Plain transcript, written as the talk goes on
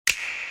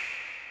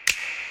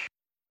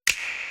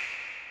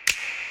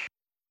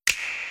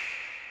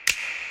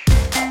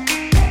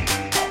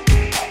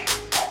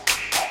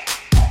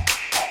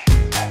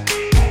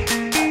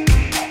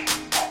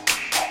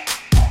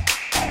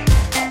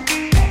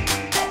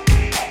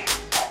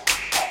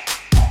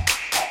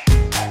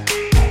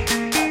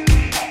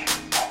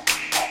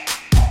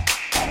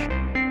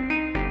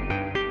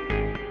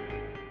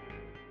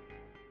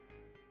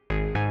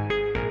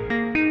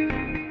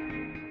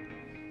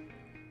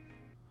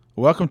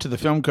Welcome to the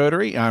Film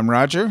Coterie. I'm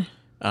Roger.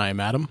 I'm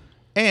Adam.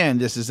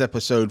 And this is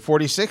episode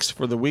 46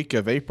 for the week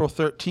of April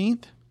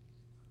 13th,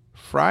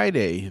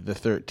 Friday the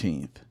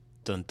 13th.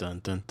 Dun, dun,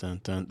 dun, dun,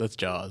 dun. That's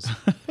Jaws.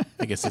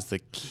 I guess it's the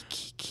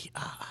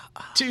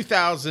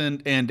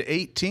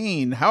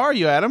 2018. How are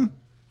you, Adam?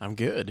 I'm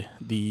good.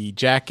 The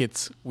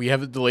Jackets, we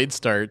have a delayed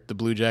start. The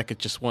Blue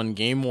Jackets just won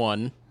game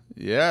one.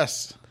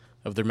 Yes.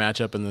 Of their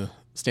matchup in the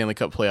Stanley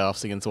Cup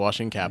playoffs against the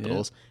Washington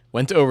Capitals. Yeah.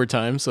 Went to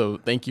overtime,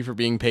 so thank you for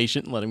being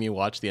patient and letting me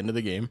watch the end of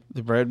the game.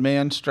 The bread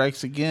man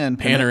strikes again.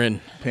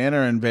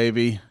 Panarin,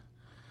 baby.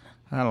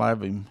 I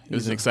love him. It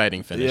was an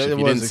exciting finish. Yeah, if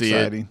you didn't see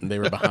it, they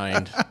were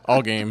behind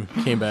all game,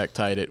 came back,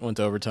 tied it, went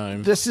to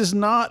overtime. This is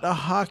not a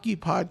hockey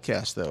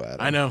podcast, though, Adam.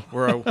 I know.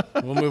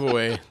 We'll move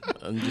away.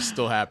 I'm just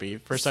still happy.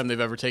 First time they've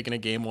ever taken a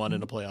game one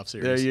in a playoff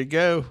series. There you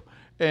go.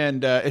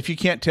 And if you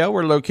can't tell,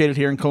 we're located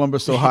here in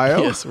Columbus,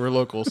 Ohio. Yes, we're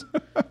locals.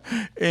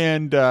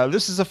 And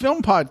this is a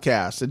film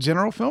podcast, a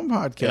general film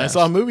podcast. And I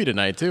saw a movie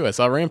tonight, too. I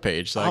saw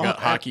Rampage, so I got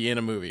hockey and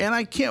a movie. And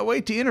I can't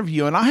wait to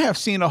interview. And I have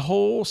seen a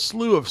whole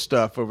slew of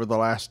stuff over the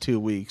last 2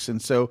 weeks.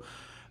 And so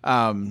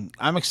I'm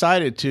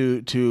excited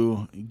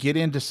to get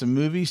into some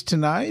movies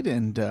tonight.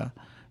 And,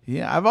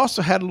 I've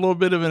also had a little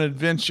bit of an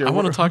adventure. I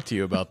want to talk to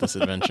you about this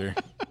adventure.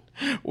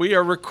 We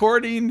are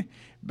recording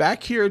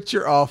back here at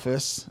your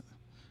office.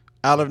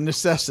 Out of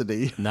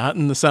necessity. Not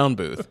in the sound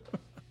booth.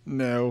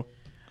 No.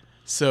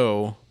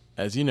 So,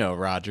 as you know,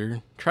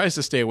 Roger tries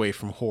to stay away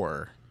from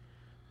horror.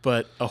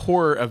 But a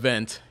horror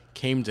event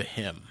came to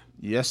him.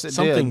 Yes, it did.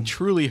 Something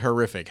truly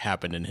horrific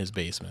happened in his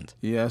basement.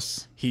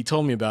 Yes. He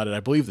told me about it,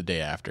 I believe, the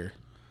day after.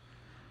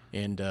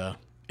 And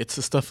it's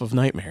the stuff of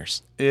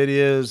nightmares. It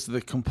is the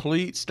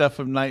complete stuff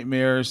of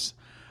nightmares.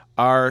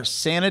 Our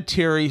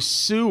sanitary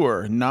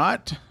sewer,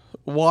 not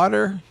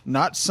water,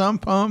 not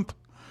sump pump.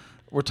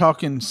 We're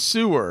talking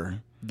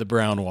sewer. The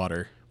brown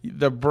water.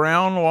 The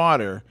brown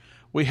water.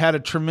 We had a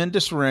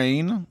tremendous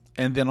rain,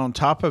 and then on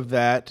top of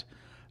that,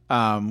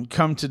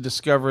 come to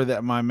discover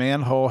that my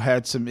manhole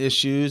had some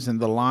issues,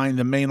 and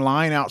the main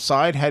line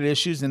outside had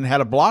issues and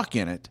had a block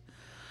in it.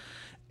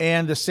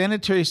 And the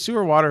sanitary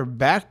sewer water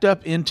backed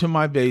up into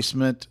my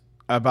basement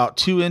about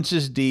 2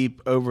 inches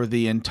deep over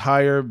the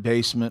entire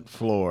basement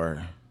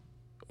floor.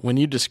 When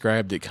you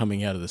described it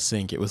coming out of the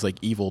sink, it was like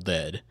Evil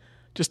Dead.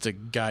 Just a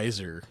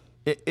geyser.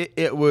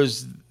 It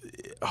was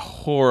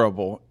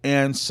horrible.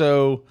 And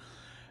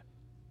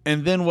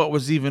then what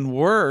was even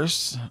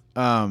worse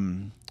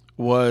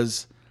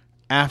was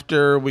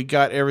after we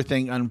got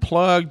everything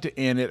unplugged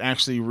and it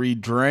actually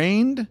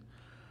redrained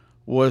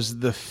was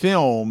the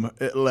film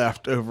it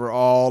left over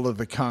all of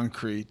the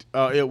concrete.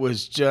 It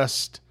was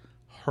just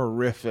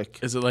horrific.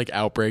 Is it like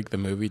Outbreak, the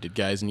movie? Did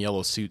guys in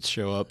yellow suits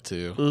show up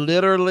too?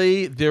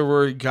 Literally, there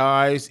were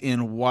guys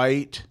in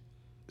white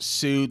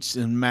suits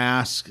and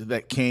masks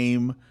that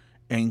came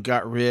and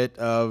got rid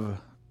of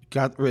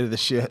the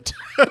shit.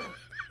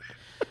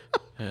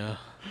 Yeah.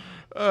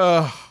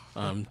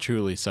 I'm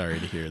truly sorry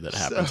to hear that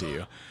happened to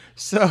you.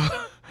 So,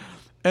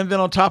 and then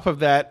on top of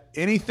that,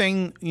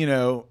 anything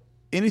in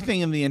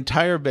the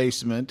entire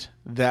basement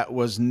that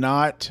was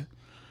not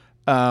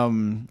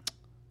touching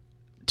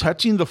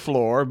the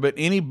floor, but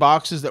any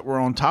boxes that were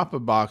on top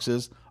of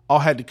boxes all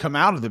had to come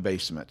out of the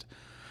basement.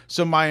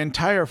 So my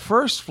entire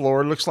first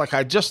floor looks like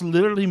I just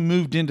literally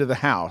moved into the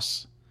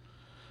house.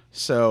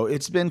 So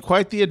it's been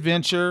quite the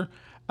adventure.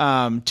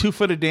 2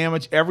 foot of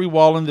damage. Every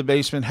wall in the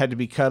basement had to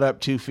be cut up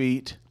 2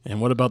 feet. And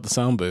what about the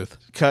sound booth?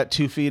 Cut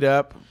 2 feet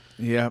up.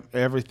 Yeah,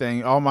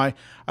 everything. I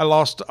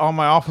lost all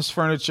my office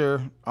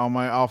furniture,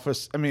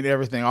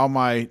 everything. All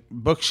my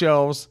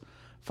bookshelves,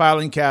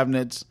 filing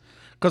cabinets,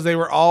 because they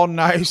were all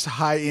nice,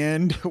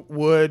 high-end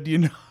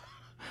wood,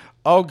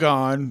 all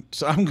gone.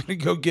 So I'm going to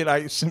go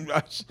get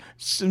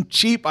some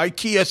cheap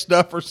IKEA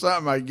stuff or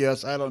something, I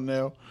guess. I don't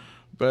know.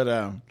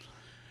 But,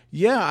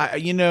 yeah,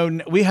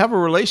 we have a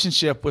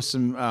relationship with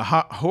some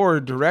horror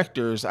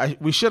directors.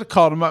 We should have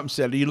called them up and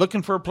said, "Are you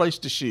looking for a place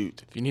to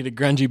shoot?" If you need a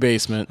grungy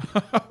basement.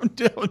 I'm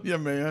telling you,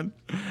 man.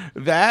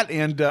 That,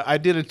 and I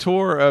did a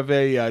tour of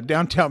a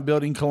downtown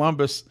building,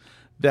 Columbus,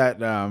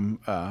 that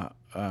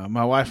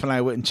my wife and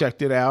I went and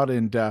checked it out,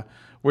 and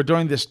we're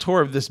doing this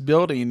tour of this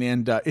building,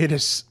 and it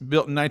is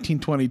built in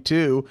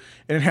 1922,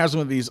 and it has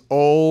one of these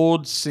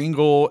old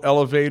single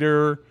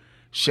elevator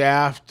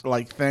shaft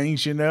like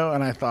things, and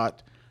I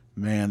thought,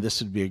 man, this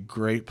would be a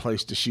great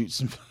place to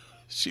shoot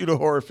a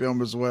horror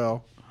film as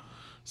well.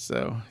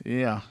 So,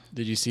 yeah.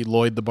 Did you see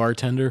Lloyd the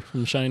bartender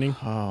from Shining?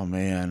 Oh,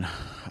 man.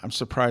 I'm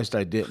surprised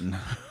I didn't.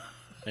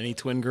 Any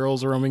twin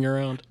girls roaming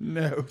around?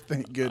 No,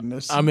 thank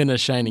goodness. I'm in a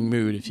Shining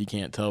mood, if you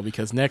can't tell,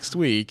 because next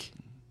week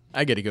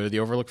I get to go to the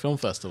Overlook Film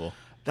Festival.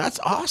 That's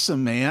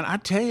awesome, man. I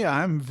tell you,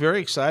 I'm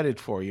very excited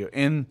for you.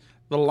 And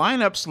the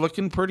lineup's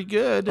looking pretty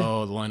good.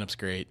 Oh, the lineup's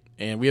great.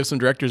 And we have some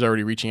directors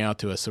already reaching out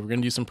to us, so we're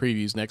going to do some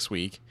previews next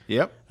week.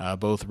 Yep.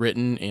 Both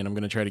written, and I'm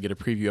going to try to get a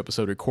preview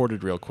episode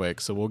recorded real quick,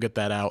 so we'll get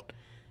that out.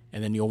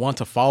 And then you'll want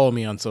to follow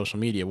me on social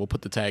media. We'll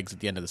put the tags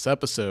at the end of this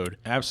episode.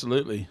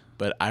 Absolutely.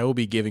 But I will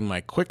be giving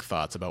my quick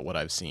thoughts about what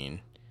I've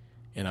seen,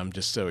 and I'm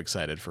just so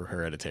excited for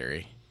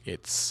Hereditary.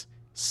 It's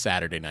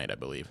Saturday night, I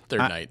believe. Third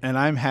night. And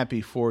I'm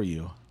happy for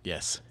you.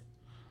 Yes.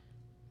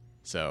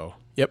 So,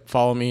 yep,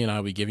 follow me, and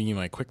I'll be giving you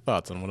my quick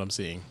thoughts on what I'm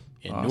seeing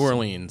in New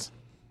Orleans.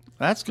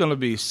 That's going to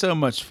be so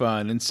much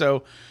fun. And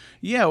so,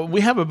 yeah,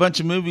 we have a bunch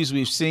of movies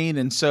we've seen,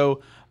 and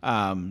so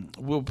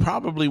we'll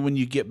probably, when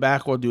you get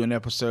back, we'll do an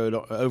episode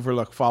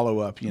Overlook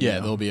follow-up. Yeah,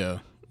 there'll be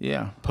a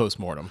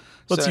post-mortem.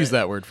 Let's use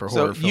that word for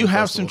horror film you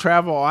have festival. some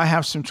travel. I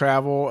have some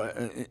travel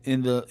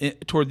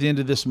toward the end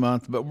of this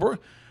month, but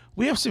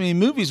we have so many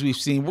movies we've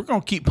seen. We're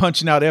going to keep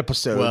punching out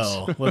episodes.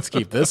 Well, let's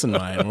keep this in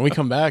mind. When we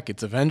come back,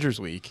 it's Avengers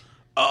Week.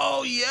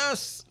 Oh,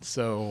 yes.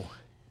 So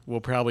we'll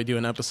probably do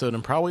an episode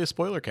and probably a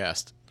spoiler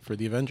cast for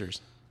the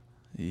Avengers.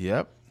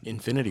 Yep.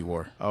 Infinity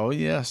War. Oh,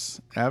 yes.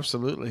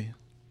 Absolutely.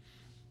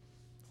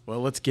 Well,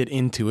 let's get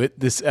into it.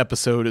 This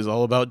episode is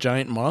all about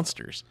giant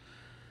monsters.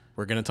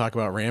 We're going to talk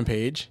about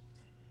Rampage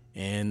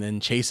and then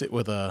chase it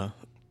with a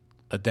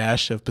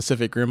dash of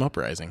Pacific Rim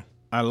Uprising.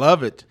 I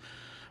love it.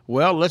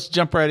 Well, let's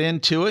jump right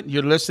into it.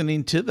 You're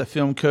listening to the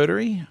Film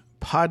Coterie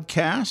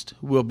podcast.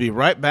 We'll be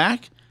right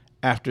back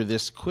after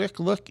this quick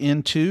look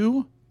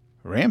into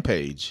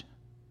Rampage.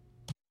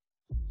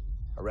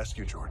 I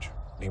rescued George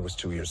when he was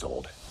 2 years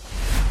old.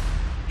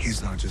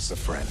 He's not just a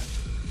friend.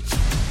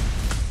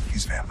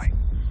 He's family.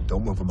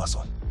 Don't move a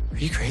muscle. Are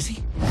you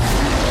crazy?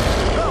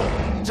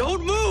 No!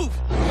 Don't move!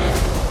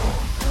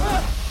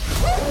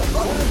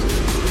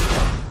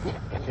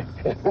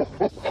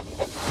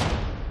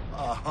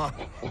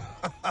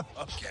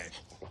 Okay.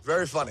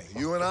 Very funny.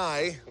 You and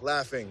I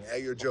laughing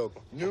at your joke.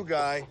 New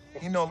guy,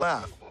 he no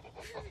laugh.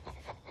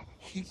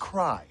 He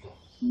cry.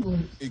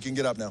 You can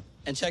get up now.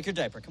 And check your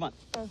diaper. Come on.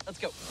 Let's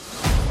go.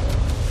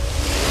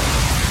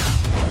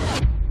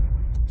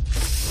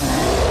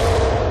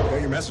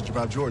 Got your message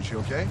about George. You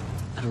okay?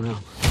 I don't know.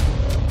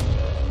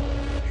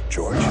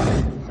 George?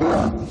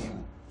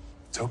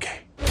 It's okay.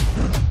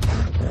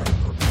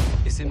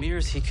 Is Amir,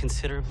 is he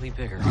considerably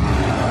bigger?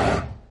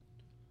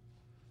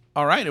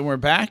 All right, and we're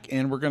back,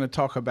 and we're going to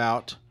talk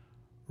about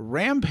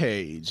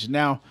Rampage.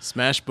 Now,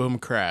 Smash, boom,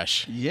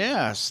 crash.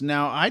 yes.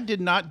 Now, I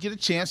did not get a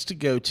chance to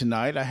go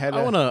tonight.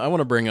 I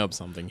want to bring up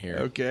something here.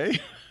 Okay.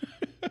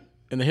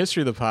 In the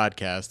history of the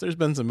podcast, there's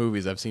been some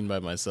movies I've seen by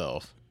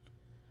myself.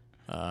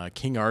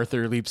 King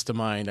Arthur leaps to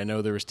mind. I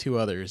know there was two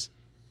others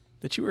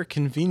that you were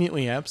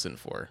conveniently absent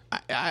for.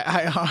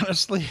 I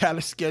honestly had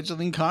a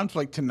scheduling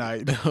conflict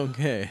tonight.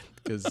 Okay,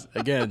 because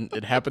again,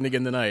 it happened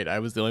again tonight. I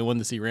was the only one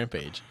to see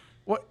Rampage.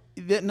 What?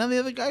 None of the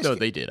other guys? No,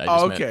 they did. I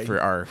just meant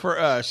for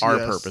us, our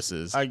yes.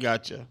 purposes. I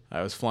gotcha.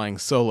 I was flying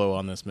solo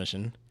on this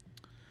mission.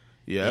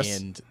 Yes.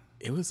 And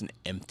it was an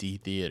empty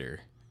theater.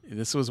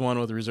 This was one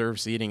with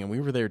reserved seating, and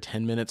we were there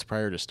 10 minutes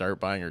prior to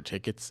start buying our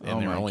tickets,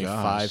 and there were only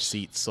 5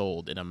 seats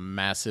sold in a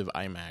massive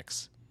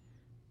IMAX.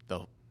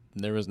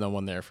 There was no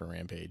one there for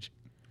Rampage.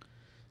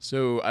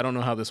 So I don't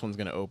know how this one's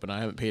going to open. I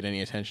haven't paid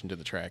any attention to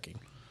the tracking.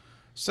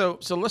 So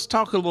let's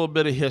talk a little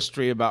bit of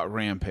history about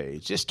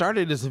Rampage. It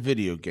started as a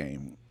video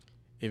game.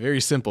 A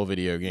very simple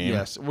video game.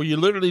 Yes, where you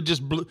literally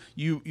just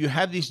you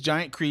had these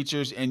giant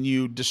creatures and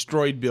you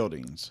destroyed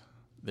buildings.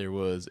 There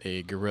was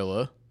a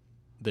gorilla,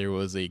 there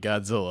was a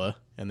Godzilla,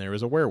 and there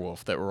was a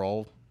werewolf that were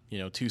all,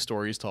 2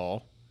 stories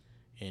tall.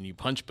 And you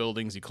punch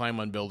buildings, you climb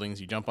on buildings,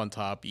 you jump on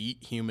top, you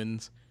eat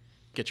humans,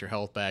 get your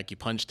health back, you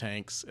punch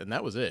tanks, and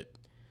that was it.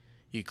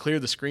 You clear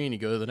the screen, you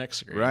go to the next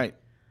screen. Right.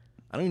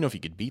 I don't even know if you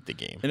could beat the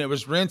game. And it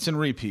was rinse and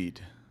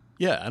repeat.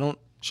 Yeah, I don't.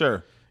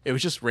 Sure. It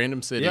was just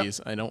random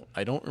cities. Yep.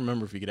 I don't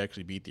remember if you could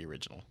actually beat the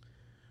original.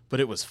 But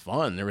it was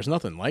fun. There was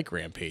nothing like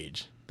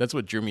Rampage. That's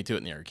what drew me to it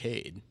in the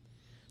arcade.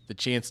 The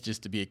chance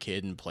just to be a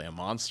kid and play a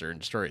monster and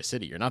destroy a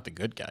city. You're not the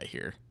good guy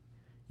here.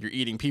 You're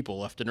eating people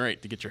left and right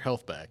to get your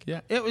health back.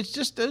 Yeah, it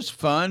was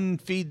fun,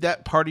 feed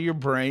that part of your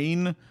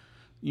brain,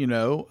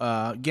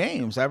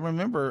 games. I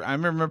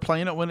remember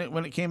playing it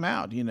when it came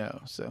out,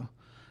 So,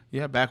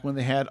 yeah, back when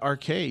they had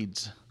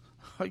arcades.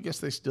 I guess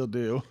they still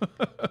do.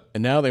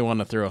 And now they want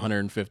to throw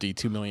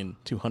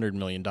 $200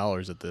 million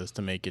at this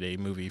to make it a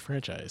movie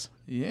franchise.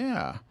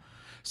 Yeah.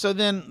 So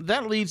then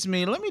that leads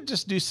me, let me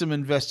just do some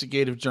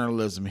investigative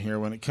journalism here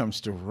when it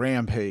comes to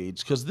Rampage,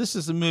 because this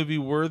is a movie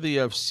worthy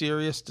of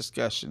serious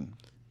discussion.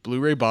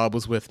 Blu-ray Bob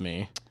was with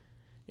me,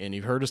 and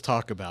you've heard us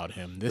talk about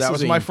him. That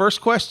was my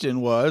first question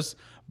was,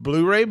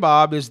 Blu-ray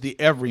Bob is the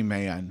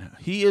everyman.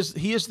 He is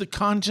the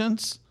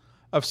conscience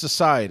of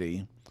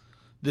society.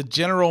 The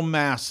general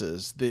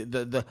masses,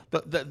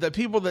 the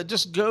people that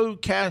just go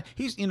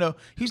he's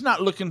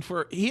not looking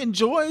for. He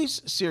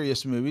enjoys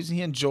serious movies.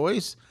 He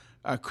enjoys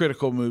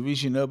critical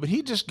movies, but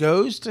he just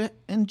goes to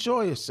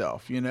enjoy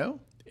himself,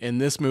 And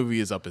this movie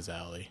is up his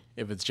alley.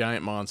 If it's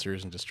giant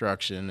monsters and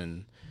destruction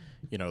and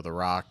The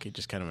Rock,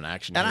 just kind of an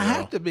action. And hero. I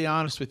have to be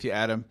honest with you,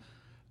 Adam.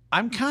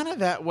 I'm kind of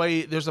that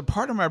way. There's a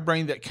part of my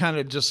brain that kind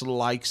of just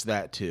likes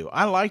that too.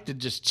 I like to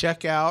just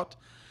check out,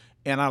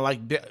 and I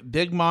like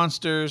big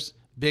monsters,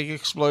 big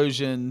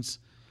explosions,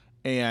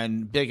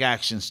 and big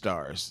action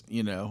stars,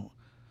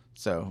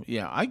 So,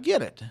 yeah, I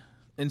get it.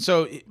 And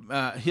so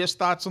his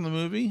thoughts on the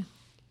movie?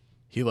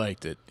 He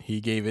liked it.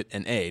 He gave it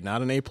an A.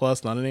 Not an A+,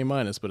 not an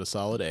A-, but a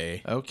solid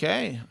A.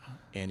 Okay.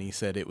 And he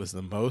said it was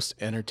the most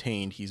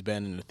entertained he's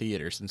been in a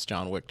theater since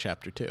John Wick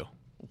Chapter 2.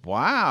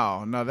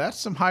 Wow. Now, that's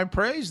some high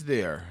praise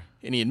there.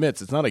 And he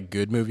admits it's not a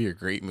good movie or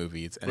great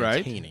movie. It's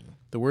entertaining.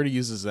 Right. The word he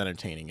uses is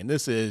entertaining. And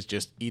this is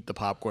just eat the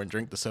popcorn,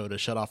 drink the soda,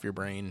 shut off your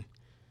brain,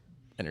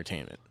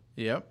 entertainment.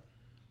 Yep.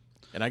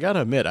 And I got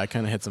to admit, I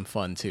kind of had some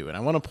fun, too. And I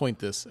want to point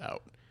this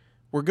out.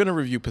 We're going to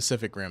review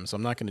Pacific Rim, so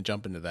I'm not going to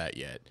jump into that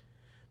yet.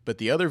 But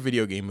the other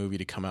video game movie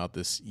to come out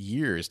this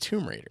year is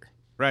Tomb Raider.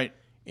 Right.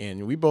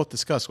 And we both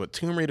discussed what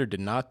Tomb Raider did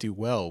not do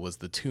well was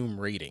the tomb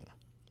raiding.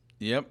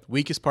 Yep.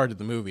 Weakest part of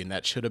the movie, and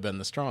that should have been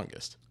the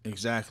strongest.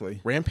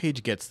 Exactly.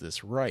 Rampage gets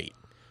this right.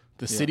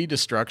 The city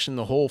destruction,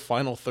 the whole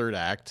final third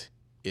act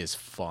is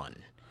fun.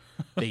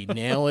 They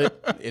nail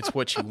it. It's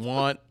what you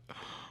want.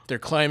 They're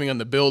climbing on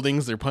the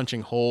buildings. They're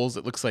punching holes.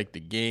 It looks like the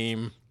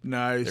game.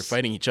 Nice. They're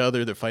fighting each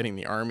other. They're fighting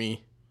the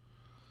army.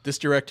 This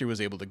director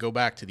was able to go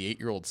back to the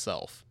 8-year-old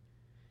self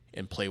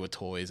and play with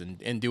toys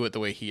and do it the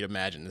way he'd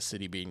imagined the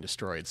city being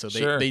destroyed. So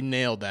they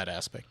nailed that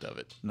aspect of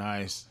it.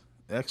 Nice.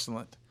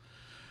 Excellent.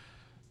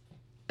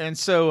 And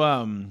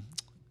so,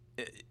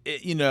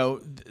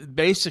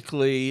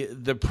 basically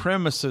the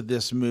premise of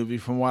this movie,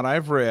 from what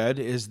I've read,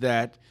 is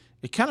that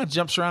it kind of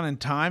jumps around in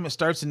time. It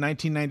starts in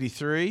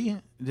 1993.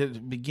 Did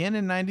it begin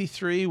in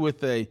 93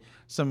 with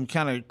some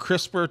kind of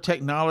CRISPR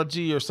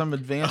technology or some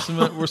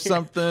advancement or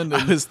something?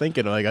 I was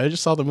thinking, I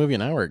just saw the movie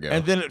an hour ago.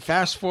 And then it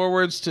fast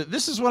forwards to,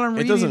 this is what I'm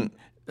reading.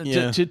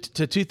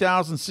 To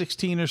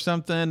 2016 or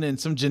something, and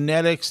some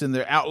genetics, and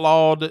they're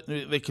outlawed.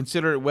 They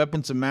consider it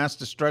weapons of mass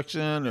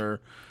destruction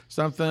or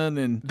something.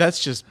 And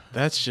that's just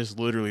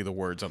literally the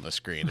words on the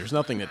screen. There's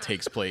nothing that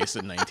takes place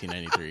in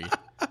 1993.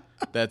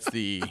 That's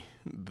the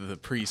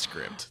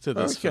prescript to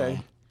this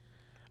film.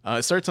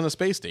 It starts on a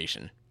space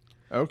station.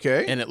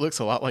 Okay. And it looks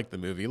a lot like the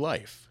movie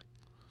Life,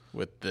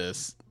 with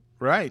this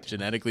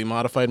genetically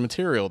modified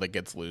material that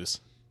gets loose.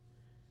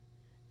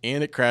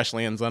 And it crash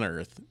lands on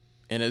Earth.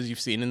 And as you've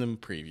seen in the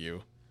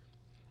preview,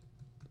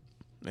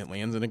 it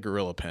lands in a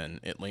gorilla pen.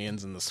 It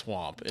lands in the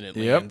swamp. And it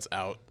lands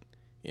out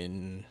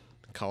in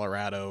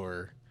Colorado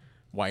or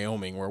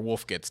Wyoming where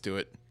Wolf gets to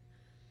it.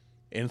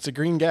 And it's a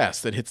green gas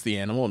that hits the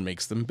animal and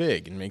makes them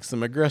big and makes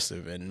them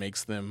aggressive and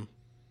makes them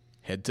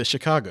head to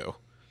Chicago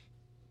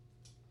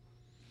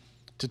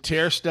to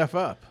tear stuff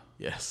up.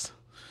 Yes.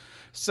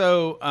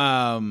 So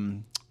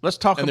let's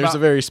talk about... And there's a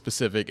very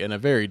specific and a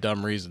very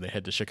dumb reason they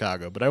head to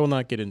Chicago, but I will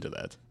not get into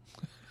that.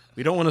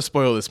 We don't want to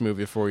spoil this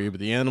movie for you, but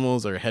the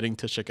animals are heading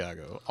to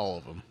Chicago, all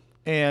of them.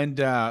 And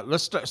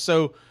let's start.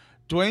 So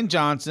Dwayne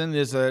Johnson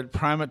is a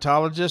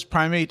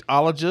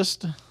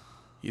primatologist.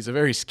 He's a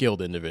very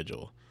skilled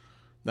individual.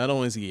 Not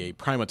only is he a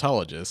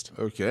primatologist,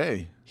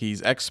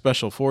 he's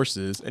ex-special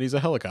forces, and he's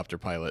a helicopter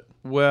pilot.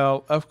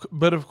 Well,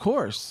 but of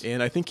course.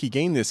 And I think he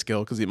gained this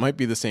skill because it might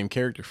be the same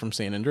character from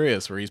San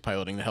Andreas, where he's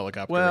piloting the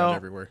helicopter around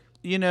everywhere.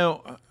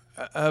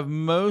 Of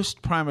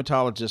most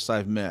primatologists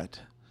I've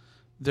met,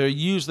 they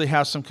usually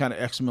have some kind of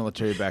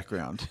ex-military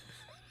background.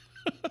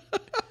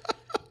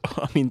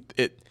 I mean,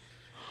 it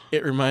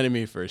reminded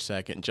me for a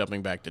second,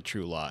 jumping back to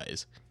True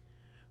Lies,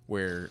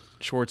 where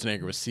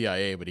Schwarzenegger was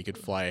CIA, but he could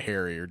fly a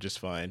Harrier just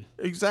fine.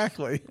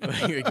 Exactly.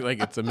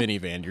 like it's a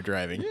minivan you're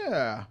driving.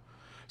 Yeah.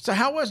 So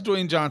how was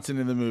Dwayne Johnson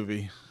in the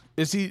movie?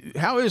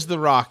 How is The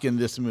Rock in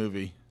this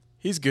movie?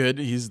 He's good.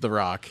 He's The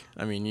Rock.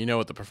 I mean, you know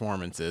what the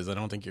performance is. I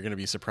don't think you're going to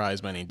be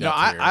surprised by any depth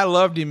here. I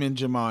loved him in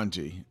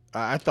Jumanji.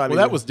 I thought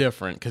that was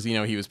different because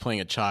he was playing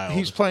a child.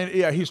 He was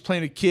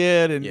playing a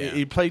kid, and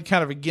he played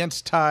kind of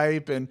against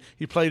type, and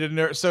he played a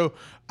nerd. So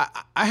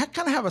I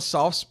kind of have a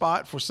soft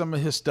spot for some of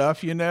his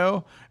stuff, and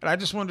I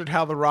just wondered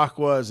how The Rock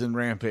was in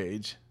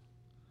Rampage.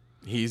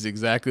 He's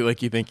exactly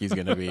like you think he's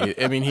going to be.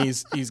 I mean,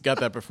 he's got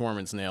that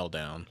performance nailed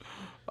down.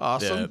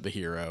 Awesome. The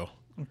hero.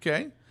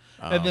 Okay.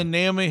 And then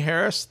Naomi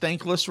Harris,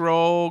 thankless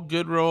role,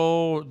 good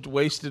role,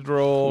 wasted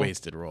role.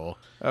 Wasted role.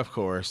 Of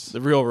course.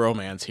 The real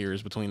romance here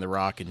is between The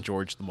Rock and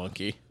George the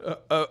Monkey.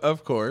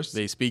 Of course.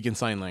 They speak in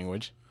sign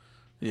language.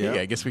 Yeah.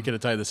 I guess we could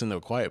have tied this into A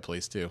Quiet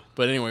Place, too.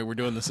 But anyway, we're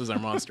doing this as our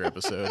monster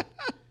episode.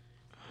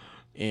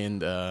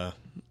 And,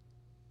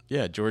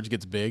 George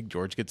gets big.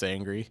 George gets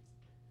angry.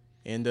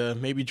 And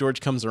maybe George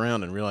comes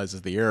around and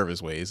realizes the error of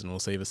his ways and will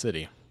save a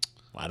city.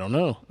 I don't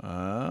know.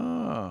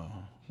 Oh.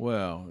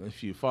 Well,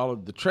 if you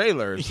followed the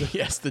trailers.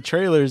 Yes, the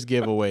trailers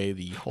give away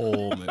the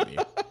whole movie.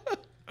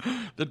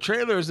 The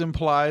trailers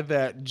imply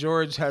that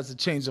George has a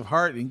change of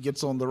heart and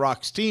gets on The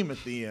Rock's team at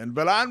the end.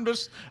 But I'm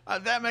just,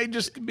 that may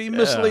just be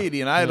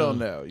misleading. I don't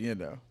know,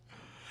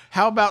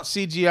 How about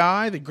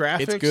CGI, the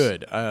graphics? It's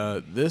good.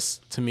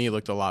 This, to me,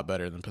 looked a lot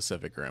better than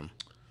Pacific Rim.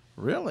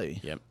 Really?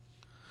 Yep.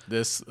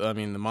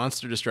 The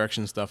monster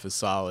destruction stuff is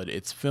solid.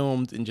 It's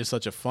filmed in just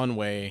such a fun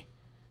way.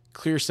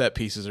 Clear set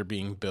pieces are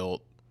being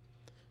built.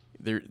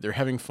 They're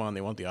having fun.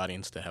 They want the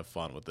audience to have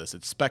fun with this.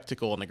 It's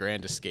spectacle on the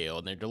grandest scale,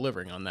 and they're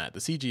delivering on that. The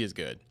CG is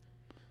good.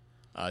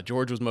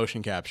 George was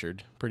motion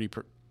captured. Pretty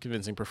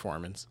convincing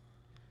performance.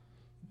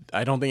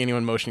 I don't think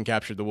anyone motion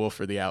captured the wolf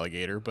or the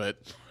alligator,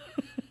 but...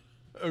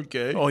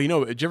 Okay. Oh,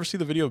 did you ever see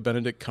the video of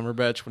Benedict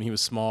Cumberbatch when he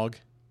was Smaug,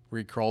 where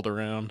he crawled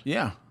around?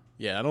 Yeah.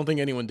 Yeah, I don't think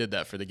anyone did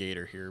that for the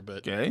gator here,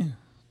 but Okay.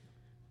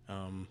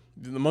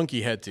 The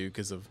monkey had to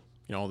because of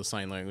all the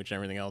sign language and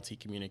everything else he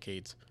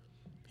communicates.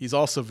 He's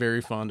also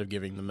very fond of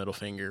giving the middle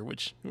finger,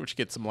 which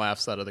gets some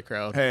laughs out of the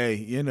crowd.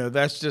 Hey,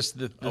 that's just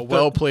a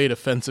well-played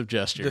offensive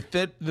gesture.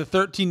 The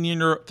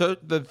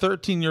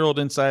 13-year-old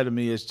inside of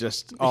me is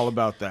just all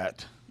about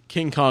that.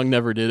 King Kong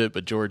never did it,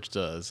 but George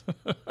does.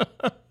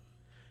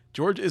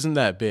 George isn't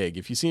that big.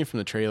 If you see him from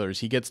the trailers,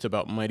 he gets to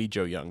about Mighty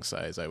Joe Young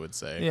size, I would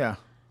say. Yeah.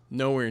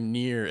 Nowhere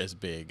near as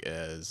big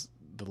as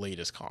the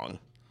latest Kong.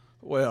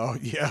 Well,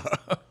 yeah.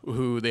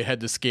 Who they had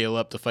to scale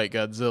up to fight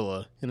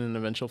Godzilla in an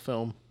eventual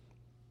film.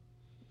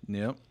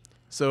 Yep.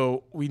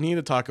 So we need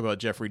to talk about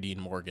Jeffrey Dean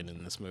Morgan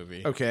in this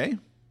movie. Okay.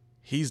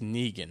 He's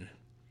Negan.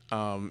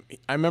 I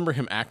remember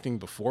him acting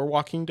before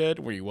Walking Dead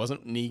where he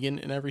wasn't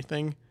Negan and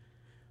everything.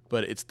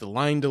 But it's the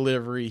line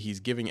delivery. He's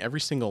giving every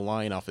single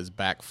line off his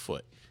back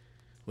foot.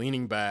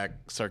 Leaning back,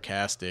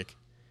 sarcastic.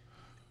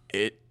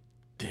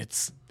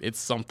 It's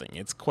something.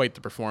 It's quite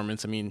the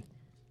performance. I mean,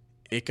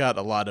 it got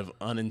a lot of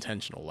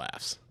unintentional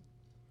laughs.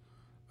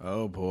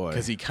 Oh, boy.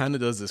 Because he kind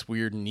of does this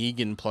weird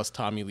Negan plus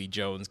Tommy Lee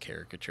Jones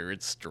caricature.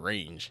 It's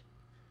strange.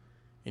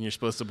 And you're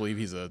supposed to believe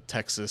he's a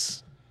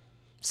Texas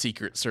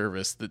Secret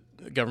Service, the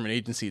government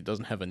agency that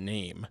doesn't have a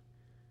name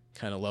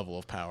kind of level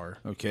of power.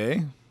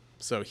 Okay.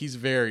 So he's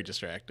very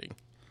distracting.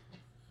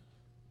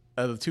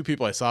 The two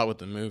people I saw with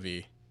the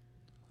movie,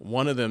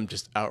 one of them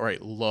just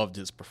outright loved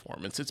his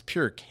performance. It's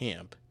pure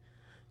camp.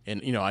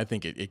 And, I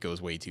think it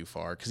goes way too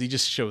far because he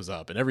just shows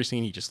up. In every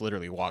scene, he just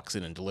literally walks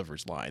in and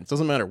delivers lines.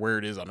 Doesn't matter where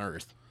it is on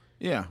Earth.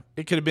 Yeah.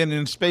 It could have been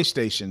in a space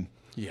station.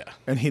 Yeah.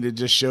 And he'd have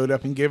just showed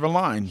up and gave a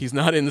line. He's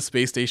not in the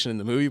space station in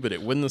the movie, but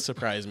it wouldn't have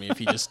surprised me if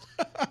he just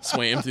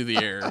swam through the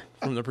air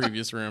from the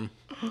previous room.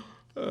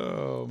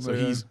 Oh, man. So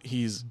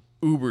he's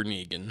uber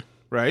Negan.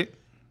 Right.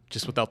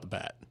 Just without the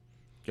bat.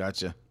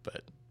 Gotcha.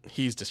 But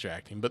he's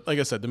distracting. But like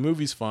I said, the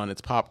movie's fun.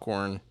 It's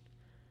popcorn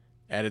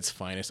at its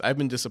finest. I've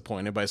been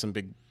disappointed by some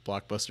big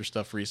blockbuster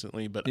stuff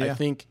recently, but I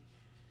think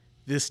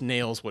this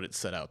nails what it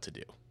set out to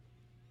do.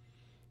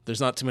 There's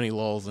not too many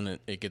lulls in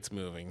it. It gets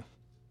moving.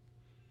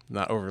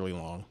 Not overly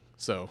long.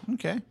 So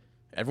okay.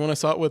 Everyone I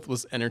saw it with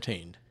was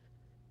entertained.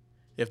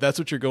 If that's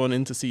what you're going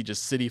in to see,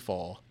 just City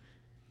Fall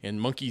and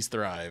monkeys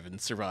thrive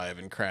and survive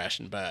and crash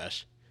and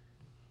bash,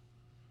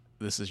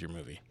 this is your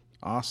movie.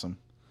 Awesome.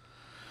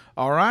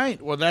 All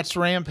right. Well, that's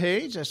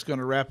Rampage. That's going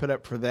to wrap it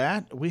up for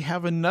that. We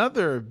have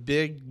another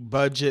big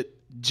budget,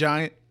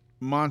 giant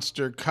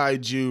monster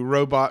kaiju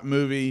robot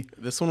movie.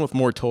 This one with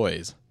more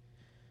toys.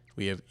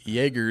 We have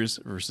Jaegers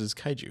versus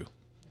Kaiju.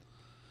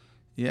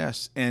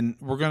 Yes, and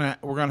we're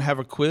gonna have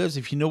a quiz.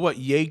 If you know what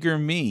Jaeger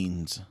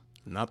means,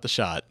 not the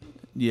shot.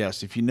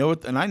 Yes, if you know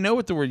it, and I know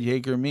what the word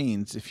Jaeger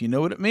means. If you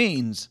know what it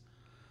means,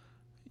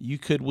 you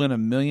could win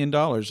 $1 million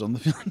on the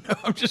film. No,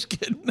 I'm just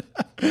kidding.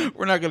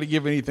 We're not going to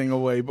give anything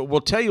away, but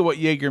we'll tell you what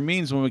Jaeger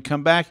means when we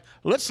come back.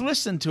 Let's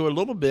listen to a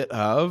little bit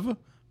of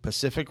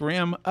Pacific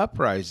Rim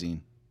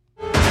Uprising.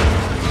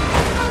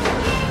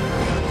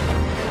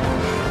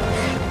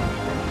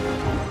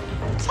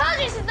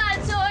 This is not a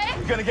toy.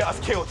 You're gonna get us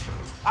killed.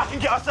 I can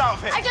get us out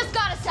of here. I just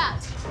got us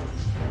out.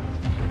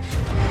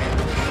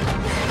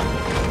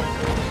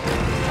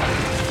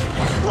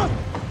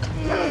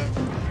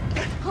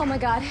 Oh my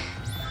God.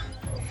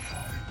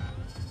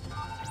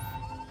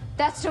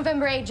 That's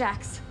November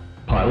Ajax.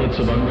 Pilots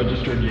of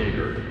unregistered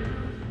Jaeger.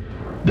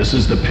 This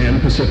is the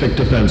Pan-Pacific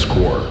Defense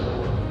Corps.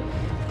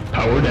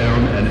 Power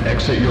down and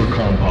exit your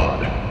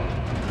compod.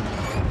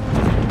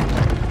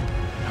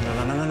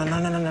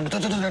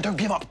 No, don't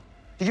give up.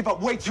 You give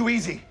up way too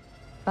easy.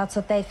 That's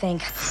what they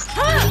think.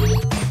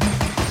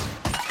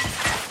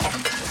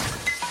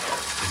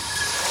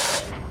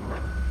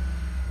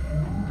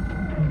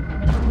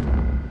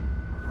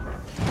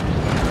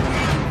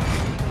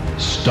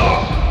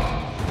 Stop.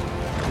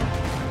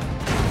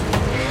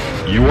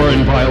 You are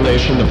in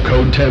violation of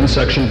Code 10,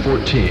 Section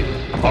 14.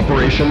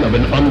 Operation of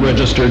an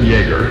unregistered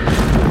Jaeger.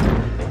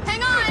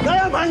 Hang on! I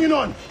am hanging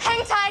on!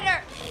 Hang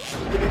tighter!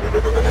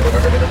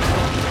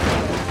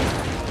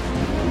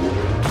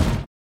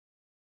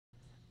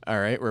 All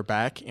right, we're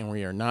back, and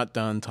we are not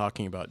done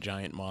talking about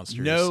giant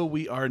monsters. No,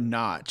 we are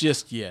not.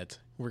 Just yet.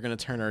 We're going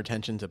to turn our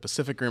attention to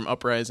Pacific Rim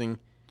Uprising,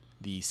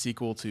 the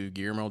sequel to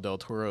Guillermo del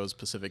Toro's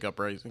Pacific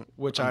Uprising.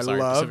 Loved.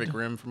 Pacific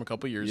Rim from a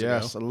couple years ago.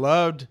 Yes, I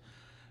loved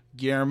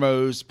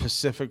Guillermo's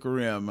Pacific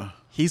Rim.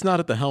 He's not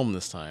at the helm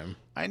this time.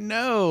 I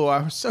know.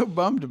 I was so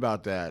bummed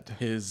about that.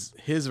 His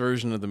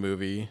version of the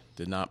movie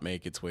did not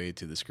make its way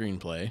to the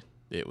screenplay.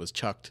 It was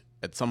chucked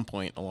at some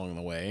point along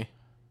the way,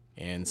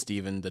 and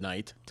Stephen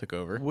DeKnight took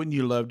over. Wouldn't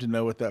you love to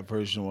know what that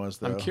version was,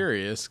 though? I'm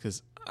curious,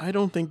 because I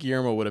don't think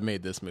Guillermo would have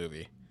made this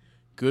movie.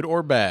 Good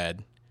or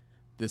bad,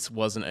 this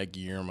wasn't a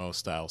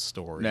Guillermo-style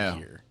story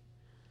here.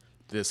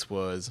 This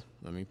was,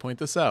 let me point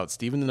this out,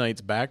 Stephen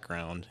DeKnight's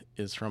background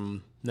is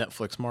from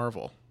Netflix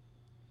Marvel.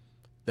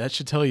 That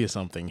should tell you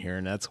something here,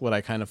 and that's what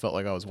I kind of felt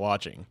like I was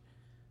watching.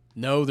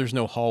 No, there's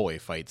no hallway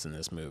fights in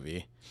this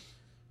movie,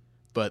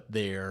 but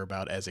they are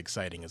about as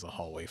exciting as a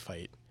hallway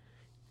fight.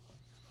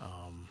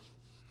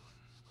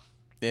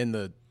 And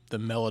the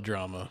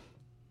melodrama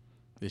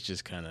is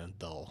just kind of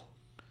dull.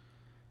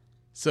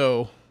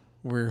 So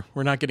we're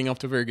not getting off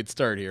to a very good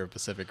start here at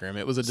Pacific Rim.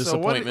 It was a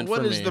disappointment for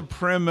me. What is the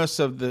premise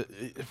of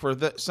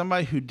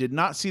somebody who did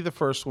not see the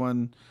first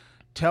one?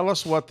 Tell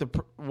us what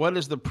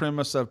is the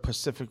premise of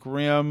Pacific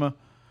Rim?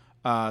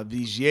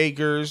 These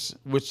Jaegers,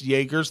 which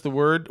Jaegers, the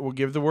word, we'll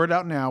give the word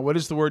out now. What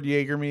does the word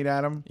Jaeger mean,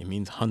 Adam? It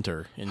means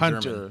hunter in Hunter.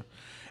 German.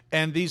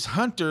 And these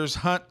hunters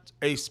hunt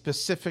a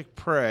specific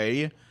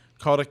prey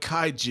called a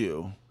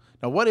kaiju.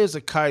 Now, what is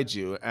a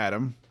kaiju,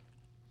 Adam?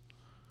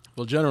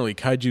 Well, generally,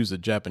 kaiju is a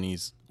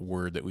Japanese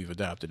word that we've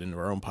adopted into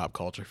our own pop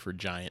culture for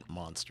giant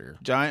monster.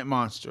 Giant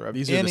monster.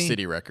 These are the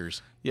city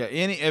wreckers. Yeah,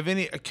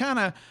 it kind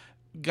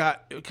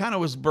of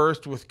was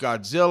birthed with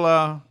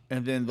Godzilla,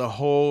 and then the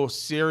whole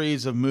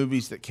series of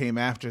movies that came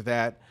after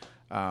that,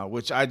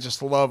 which I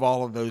just love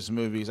all of those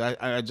movies.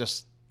 I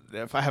just,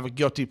 if I have a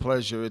guilty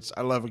pleasure,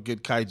 I love a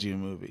good kaiju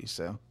movie.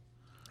 So,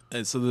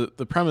 and so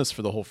the premise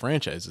for the whole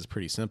franchise is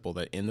pretty simple: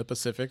 that in the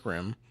Pacific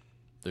Rim,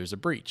 there's a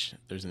breach.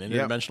 There's an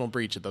interdimensional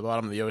breach at the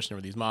bottom of the ocean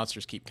where these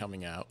monsters keep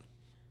coming out,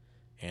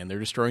 and they're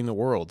destroying the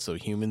world. So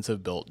humans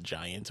have built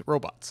giant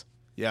robots.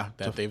 Yeah,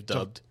 that they've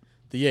dubbed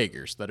the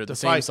Jaegers, that are the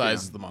same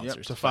size as the monsters.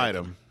 Yep, to fight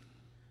them.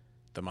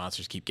 The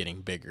monsters keep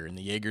getting bigger, and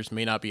the Jaegers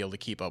may not be able to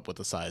keep up with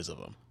the size of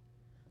them.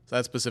 So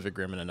that's Pacific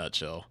Rim in a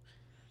nutshell.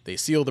 They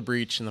seal the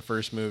breach in the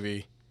first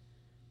movie,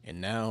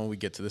 and now we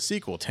get to the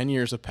sequel. 10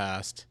 years have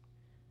passed.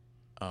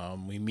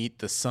 We meet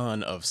the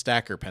son of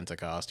Stacker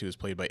Pentecost, who was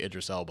played by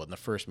Idris Elba in the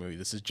first movie.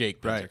 This is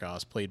Jake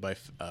Pentecost, played by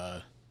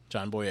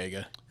John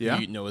Boyega, who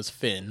you know as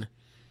Finn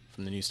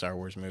from the new Star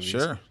Wars movies.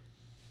 Sure.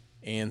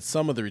 And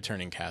some of the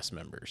returning cast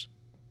members.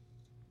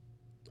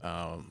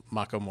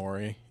 Mako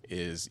Mori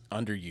is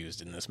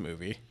underused in this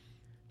movie.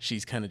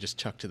 She's kind of just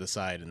chucked to the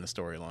side in the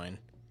storyline.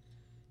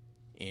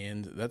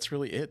 And that's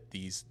really it.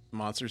 These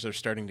monsters are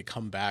starting to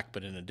come back,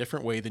 but in a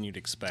different way than you'd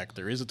expect.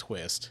 There is a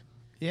twist.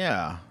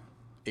 Yeah.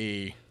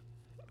 A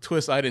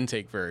twist I didn't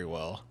take very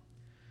well,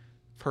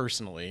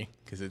 personally,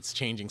 because it's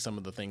changing some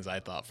of the things I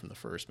thought from the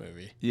first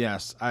movie.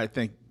 Yes, I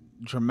think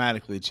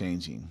dramatically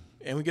changing.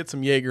 And we get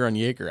some Jaeger on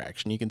Jaeger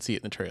action. You can see it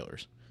in the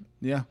trailers.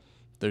 Yeah.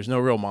 There's no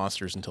real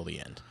monsters until the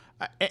end.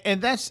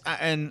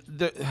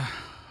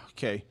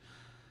 Okay.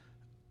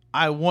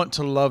 I want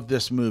to love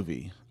this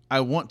movie. I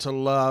want to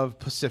love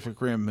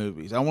Pacific Rim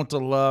movies. I want to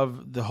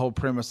love the whole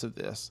premise of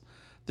this.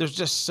 There's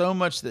just so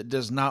much that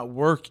does not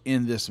work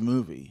in this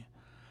movie.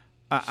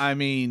 I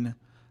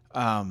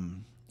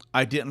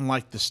didn't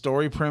like the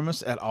story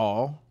premise at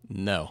all.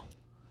 No.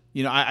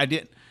 I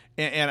didn't,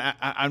 and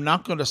I'm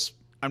not going to.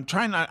 I'm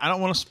trying not. I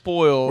don't want to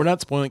spoil. We're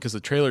not spoiling because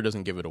the trailer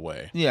doesn't give it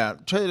away. Yeah,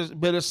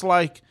 but it's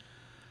like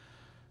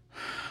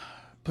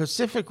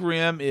Pacific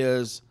Rim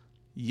is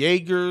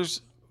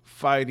Jaegers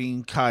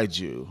fighting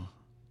kaiju,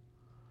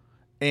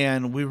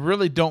 and we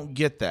really don't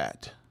get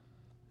that.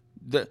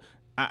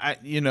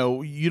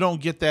 You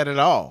don't get that at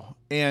all.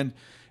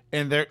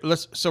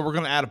 So we're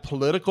going to add a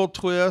political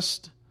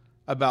twist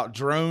about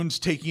drones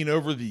taking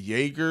over the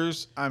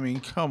Jaegers. I mean,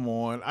 come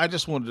on. I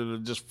just wanted to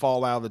just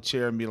fall out of the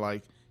chair and be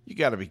like, you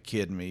got to be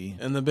kidding me.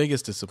 And the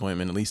biggest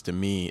disappointment, at least to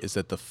me, is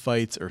that the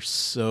fights are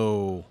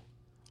so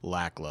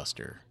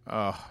lackluster.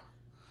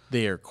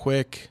 They are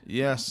quick.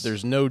 Yes.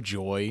 There's no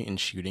joy in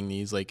shooting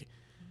these. Like,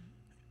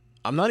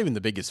 I'm not even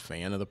the biggest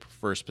fan of the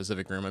first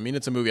Pacific Rim. I mean,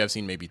 it's a movie I've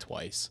seen maybe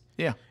twice.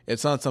 Yeah.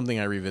 It's not something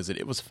I revisit.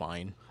 It was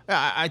fine.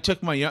 I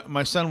took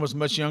my son was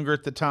much younger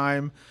at the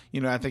time.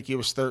 I think he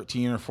was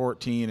 13 or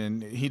 14,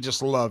 and he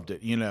just loved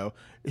it.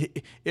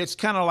 It's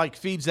kind of like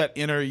feeds that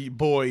inner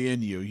boy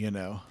in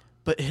you.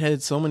 But it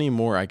had so many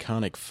more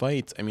iconic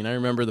fights. I mean, I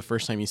remember the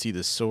first time you see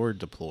the sword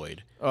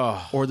deployed.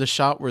 Oh. Or the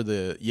shot where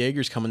the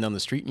Jaeger's coming down the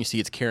street and you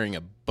see it's carrying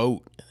a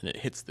boat and it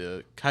hits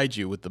the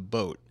kaiju with the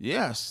boat.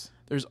 Yes.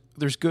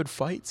 There's good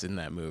fights in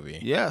that movie.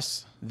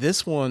 Yes.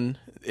 This one,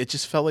 it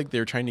just felt like they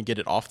were trying to get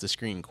it off the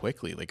screen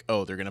quickly. Like,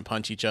 they're going to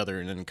punch each other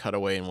and then cut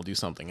away and we'll do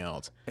something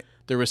else.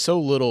 There was so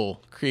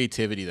little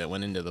creativity that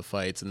went into the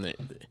fights.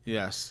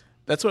 Yes.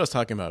 That's what I was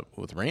talking about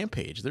with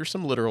Rampage. There's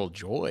some literal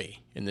joy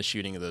in the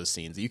shooting of those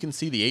scenes. You can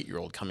see the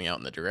 8-year-old coming out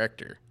in the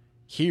director.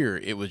 Here,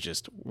 it was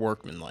just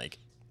workmanlike.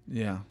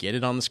 Yeah. Get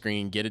it on the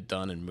screen, get it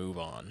done, and move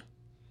on.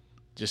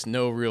 Just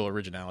no real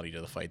originality to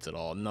the fights at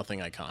all. Nothing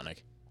iconic.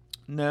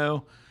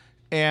 No.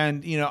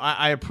 And,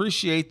 I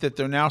appreciate that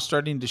they're now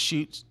starting to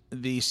shoot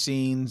these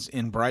scenes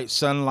in bright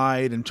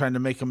sunlight and trying to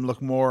make them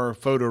look more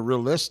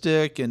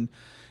photorealistic. And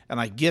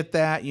I get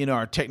that.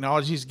 Our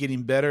technology is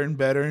getting better and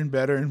better and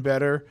better and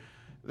better.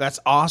 That's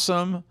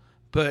awesome.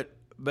 But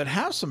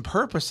have some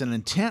purpose and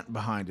intent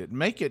behind it.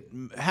 Make it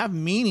have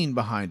meaning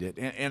behind it.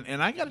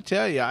 And I got to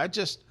tell you,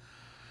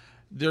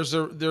 there's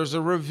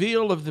a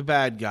reveal of the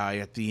bad guy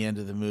at the end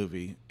of the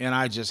movie, and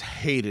I just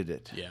hated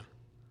it. Yeah.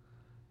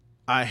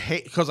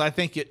 Because I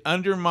think it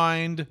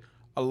undermined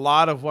a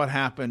lot of what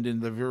happened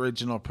in the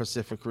original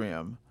Pacific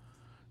Rim,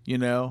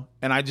 and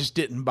I just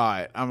didn't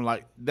buy it. I'm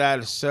like, that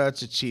is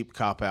such a cheap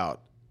cop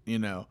out,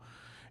 and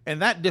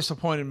that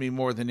disappointed me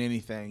more than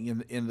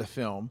anything in the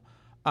film.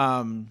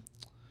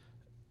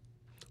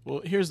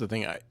 Well, here's the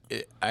thing. I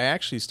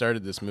actually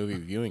started this movie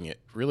viewing it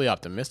really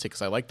optimistic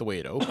because I like the way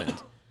it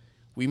opened.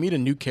 We meet a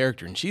new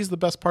character, and she's the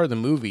best part of the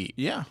movie.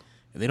 Yeah.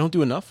 And they don't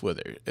do enough with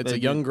her. It's a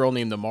young girl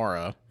named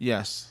Amara.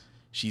 Yes.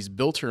 She's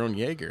built her own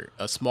Jaeger,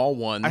 a small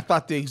one. I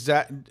thought the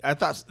exact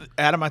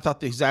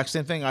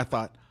same thing. I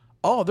thought,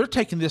 oh, they're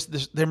taking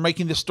they're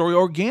making this story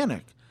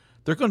organic.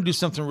 They're going to do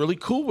something really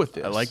cool with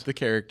this. I like the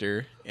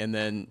character. And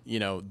then,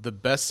 the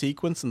best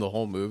sequence in the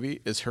whole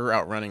movie is her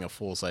outrunning a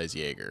full-size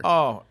Jaeger.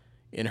 Oh,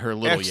 in her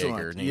little excellent.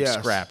 Jaeger named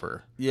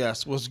Scrapper.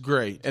 Yes, was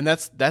great. And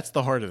that's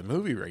the heart of the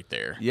movie right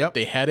there. Yep.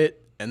 They had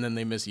it, and then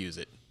they misuse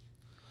it.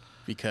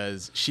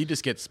 Because she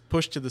just gets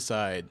pushed to the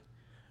side.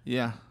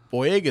 Yeah.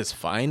 Boyega's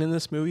fine in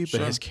this movie, but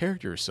Sure. his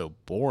character is so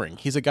boring.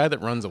 He's a guy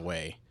that runs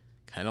away,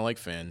 kind of like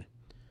Finn.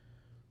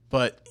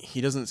 But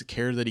he doesn't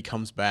care that he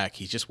comes back.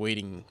 He's just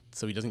waiting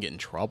so he doesn't get in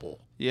trouble.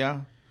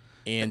 Yeah.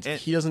 And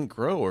he doesn't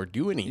grow or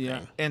do anything.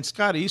 Yeah. And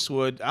Scott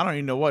Eastwood, I don't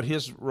even know what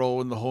his role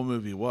in the whole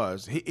movie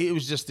was. He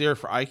was just there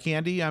for eye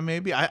candy,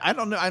 maybe. I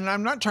don't know. And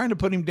I'm not trying to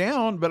put him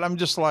down, but I'm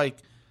just like,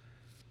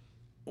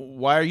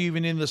 why are you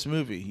even in this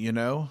movie,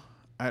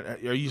 Are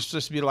you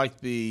supposed to be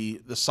like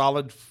the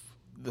solid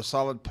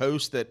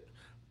post that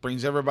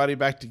brings everybody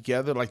back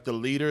together, like the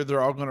leader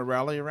they're all going to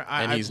rally around?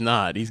 And he's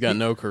not. He's got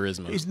no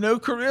charisma. He's no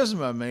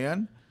charisma,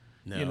 man.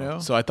 No.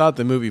 So I thought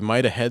the movie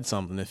might have had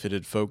something if it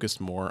had focused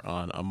more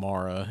on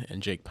Amara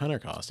and Jake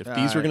Pentecost. If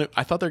these were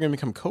I thought they were going to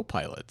become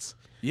co-pilots.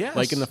 Yes.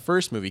 Like in the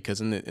first movie, because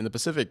in the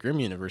Pacific Rim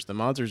universe, the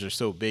monsters are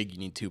so big you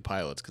need two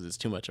pilots because it's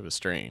too much of a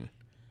strain.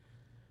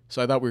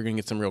 So I thought we were going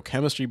to get some real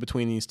chemistry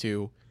between these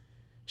two.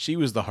 She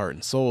was the heart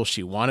and soul.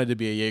 She wanted to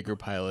be a Jaeger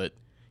pilot.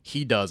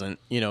 He doesn't.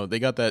 They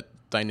got that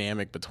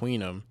dynamic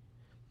between them.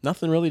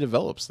 Nothing really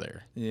develops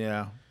there.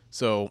 Yeah.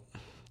 So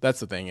that's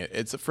the thing.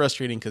 It's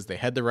frustrating because they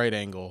had the right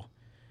angle,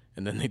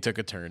 and then they took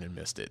a turn and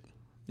missed it.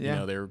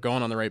 Yeah. They were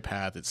going on the right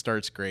path. It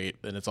starts great,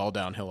 and it's all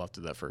downhill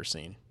after that first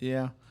scene.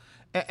 Yeah.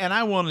 And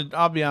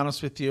I'll be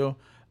honest with you,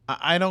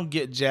 I don't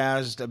get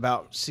jazzed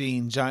about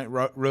seeing giant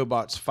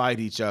robots fight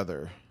each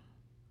other.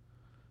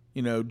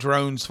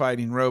 Drones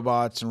fighting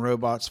robots and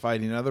robots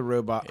fighting other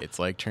robots. It's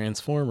like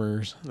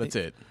Transformers. That's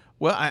it.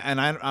 Well,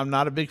 I'm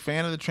not a big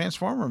fan of the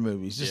Transformer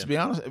movies, just to be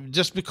honest,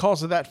 just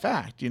because of that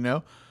fact,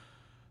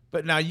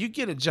 But now you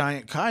get a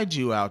giant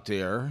kaiju out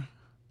there,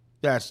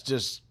 that's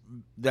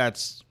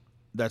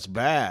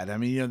bad. I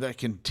mean, that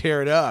can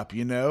tear it up,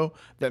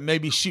 that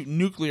maybe shoot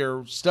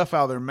nuclear stuff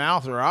out of their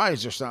mouth or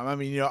eyes or something. I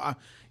mean,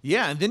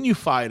 and then you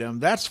fight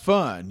them. That's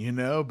fun,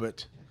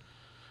 But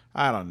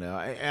I don't know.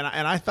 And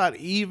I thought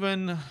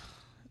even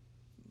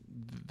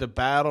the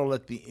battle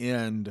at the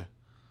end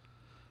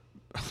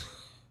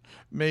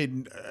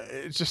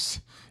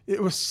it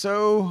was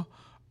so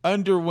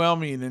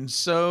underwhelming and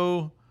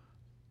so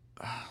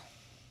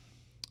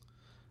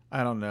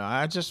I don't know.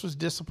 I just was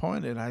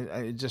disappointed.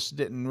 I just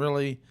didn't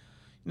really,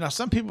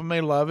 some people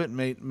may love it,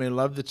 may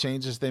love the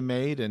changes they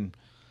made, and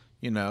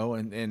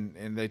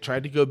and they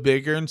tried to go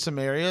bigger in some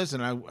areas,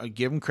 and I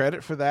give them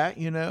credit for that,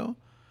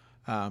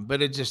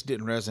 but it just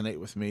didn't resonate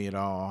with me at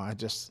all.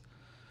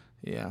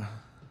 Yeah,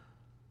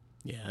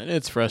 and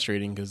it's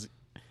frustrating because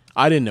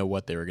I didn't know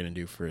what they were going to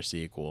do for a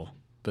sequel,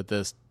 but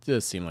this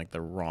seemed like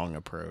the wrong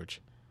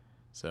approach.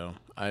 So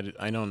I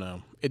don't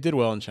know. It did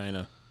well in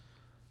China.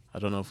 I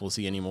don't know if we'll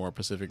see any more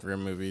Pacific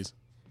Rim movies.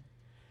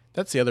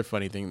 That's the other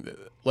funny thing.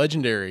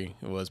 Legendary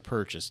was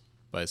purchased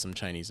by some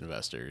Chinese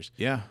investors.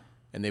 Yeah.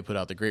 And they put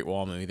out the Great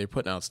Wall movie. They're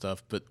putting out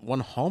stuff, but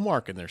one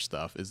hallmark in their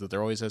stuff is that there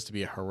always has to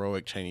be a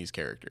heroic Chinese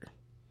character,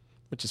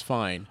 which is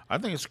fine. I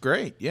think it's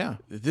great, yeah.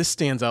 This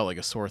stands out like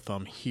a sore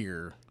thumb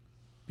here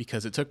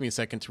because it took me a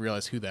second to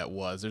realize who that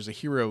was. There's a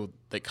hero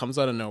that comes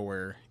out of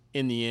nowhere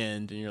in the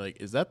end, and you're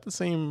like, is that the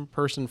same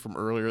person from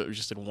earlier that was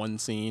just in one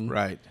scene?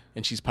 Right.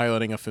 And she's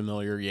piloting a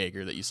familiar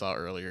Jaeger that you saw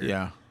earlier.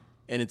 Yeah.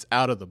 And it's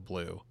out of the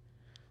blue.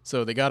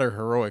 So they got her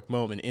heroic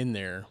moment in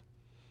there,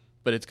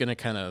 but it's going to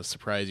kind of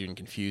surprise you and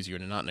confuse you,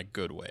 and not in a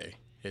good way.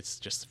 It's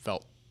just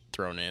felt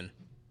thrown in.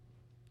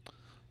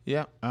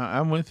 Yeah,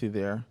 I'm with you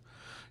there.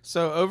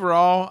 So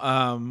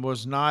overall,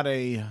 was not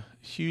a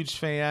huge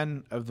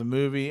fan of the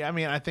movie. I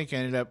mean, I think I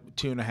ended up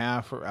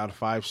 2.5 out of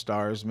 5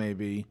 stars,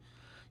 maybe.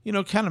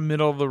 Kind of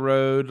middle of the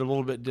road, a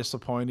little bit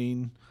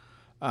disappointing.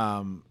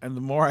 And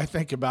the more I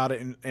think about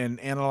it and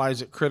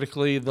analyze it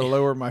critically, the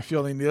lower my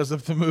feeling is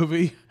of the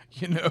movie.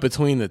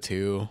 Between the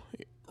two,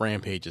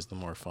 Rampage is the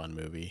more fun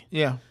movie.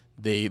 Yeah.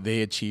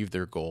 They achieved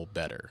their goal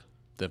better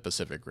than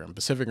Pacific Rim.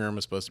 Pacific Rim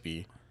was supposed to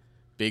be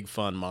big,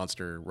 fun,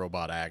 monster,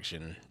 robot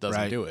action.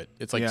 Doesn't do it.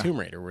 It's like Tomb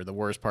Raider, where the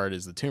worst part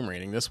is the tomb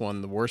raiding. This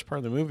one, the worst part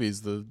of the movie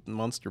is the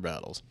monster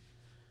battles.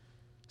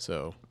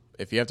 So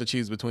if you have to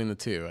choose between the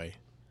two, I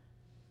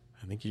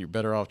think you're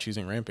better off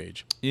choosing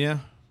Rampage. Yeah.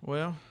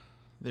 Well,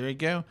 there you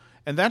go.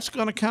 And that's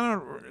kind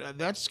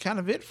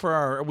of it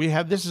for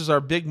this is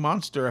our big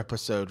monster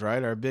episode,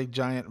 right? Our big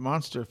giant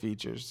monster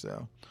features.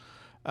 So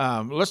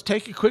let's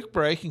take a quick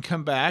break and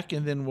come back,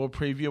 and then we'll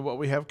preview what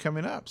we have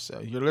coming up. So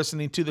you're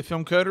listening to the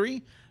Film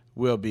Coterie.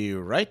 We'll be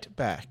right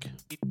back.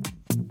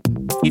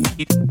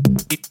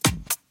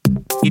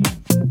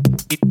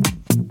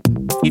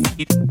 All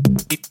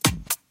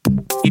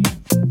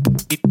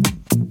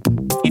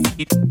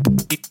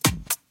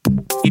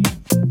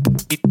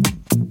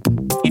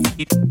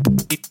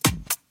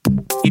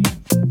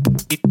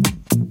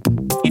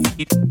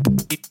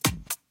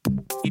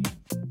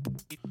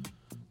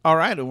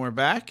right, and we're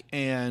back,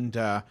 and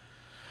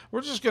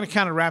we're just going to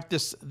kind of wrap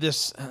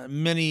this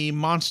mini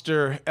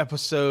monster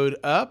episode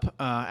up.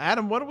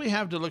 Adam, what do we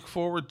have to look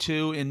forward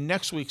to in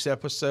next week's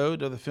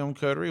episode of the Film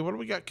Coterie? What do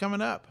we got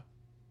coming up?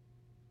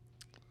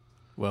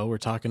 Well, we're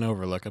talking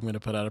Overlook. I'm going to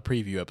put out a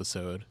preview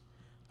episode.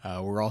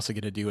 We're also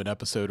going to do an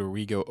episode where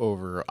we go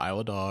over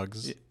Isle of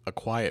Dogs, A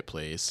Quiet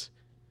Place.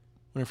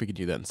 I wonder if we could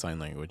do that in sign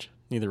language.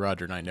 Neither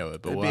Roger and I know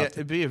it, but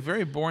it'd be a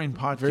very boring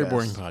podcast. Very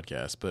boring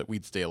podcast, but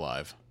we'd stay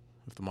alive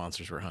if the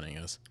monsters were hunting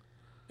us.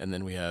 And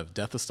then we have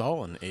Death of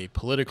Stalin, a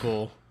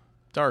political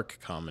dark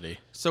comedy.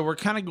 So we're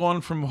kind of going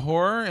from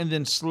horror and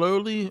then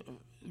slowly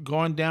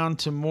going down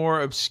to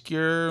more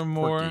obscure,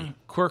 more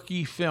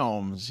quirky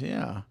films.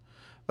 Yeah.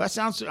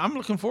 I'm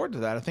looking forward to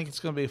that. I think it's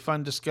going to be a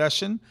fun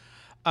discussion.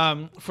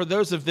 For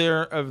those of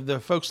the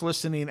folks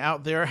listening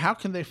out there, how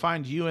can they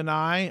find you and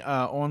I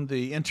on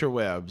the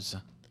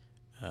interwebs?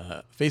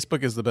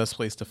 Facebook is the best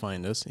place to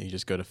find us. You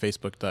just go to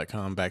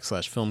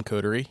facebook.com/Film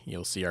Coterie.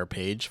 You'll see our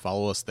page.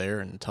 Follow us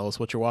there and tell us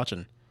what you're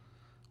watching.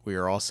 We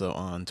are also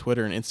on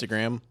Twitter and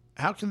Instagram.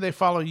 How can they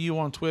follow you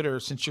on Twitter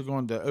since you're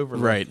going to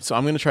Overlook? Right. So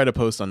I'm going to try to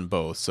post on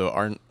both. So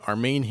our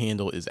main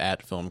handle is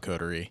 @Film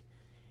Coterie,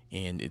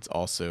 and it's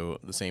also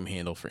the same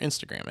handle for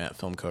Instagram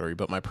 @Film Coterie.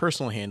 But my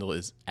personal handle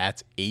is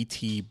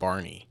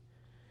 @ATBarney,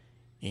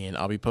 and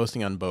I'll be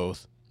posting on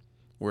both.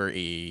 We're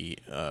a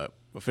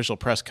official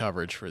press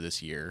coverage for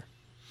this year.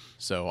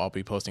 So I'll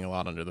be posting a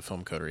lot under the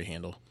Film Coterie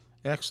handle.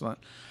 Excellent.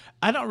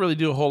 I don't really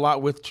do a whole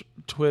lot with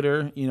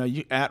Twitter, you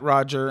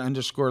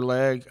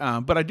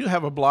 @Roger_Leg. But I do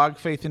have a blog,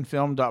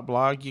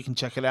 faithandfilm.blog. You can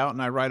check it out.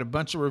 And I write a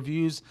bunch of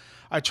reviews.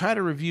 I try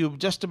to review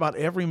just about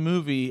every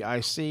movie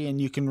I see.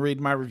 And you can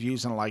read my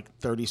reviews in like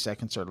 30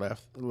 seconds or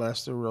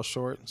less. They're real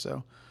short.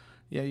 So,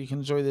 yeah, you can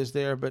enjoy this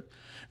there. But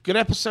good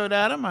episode,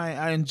 Adam.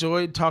 I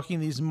enjoyed talking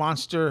these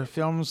monster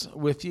films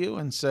with you.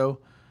 And so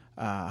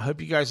I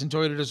hope you guys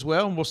enjoyed it as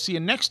well. And we'll see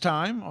you next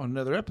time on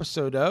another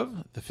episode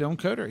of The Film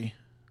Coterie.